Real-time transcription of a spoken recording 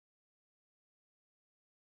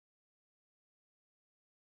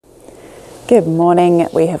Good morning.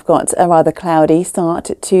 We have got a rather cloudy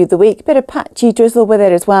start to the week. Bit of patchy drizzle with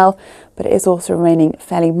it as well, but it is also remaining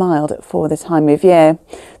fairly mild for the time of year.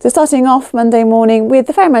 So starting off Monday morning with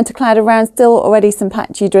a fair amount of cloud around, still already some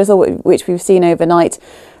patchy drizzle which we've seen overnight.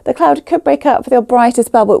 The cloud could break up for the brighter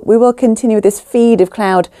spell, but we will continue with this feed of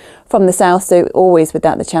cloud from the south, so always with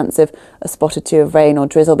that the chance of a spot or two of rain or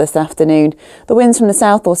drizzle this afternoon. The winds from the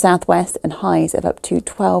south or southwest and highs of up to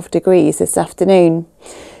 12 degrees this afternoon.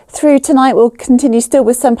 Through tonight we'll continue still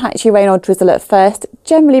with some patchy rain or drizzle at first,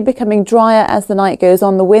 generally becoming drier as the night goes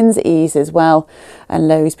on. The winds ease as well and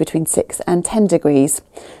lows between 6 and 10 degrees.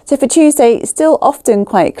 So for Tuesday, still often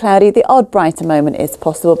quite cloudy. The odd brighter moment is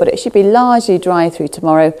possible, but it should be largely dry through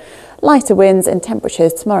tomorrow. Lighter winds and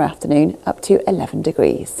temperatures tomorrow afternoon up to 11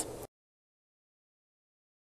 degrees.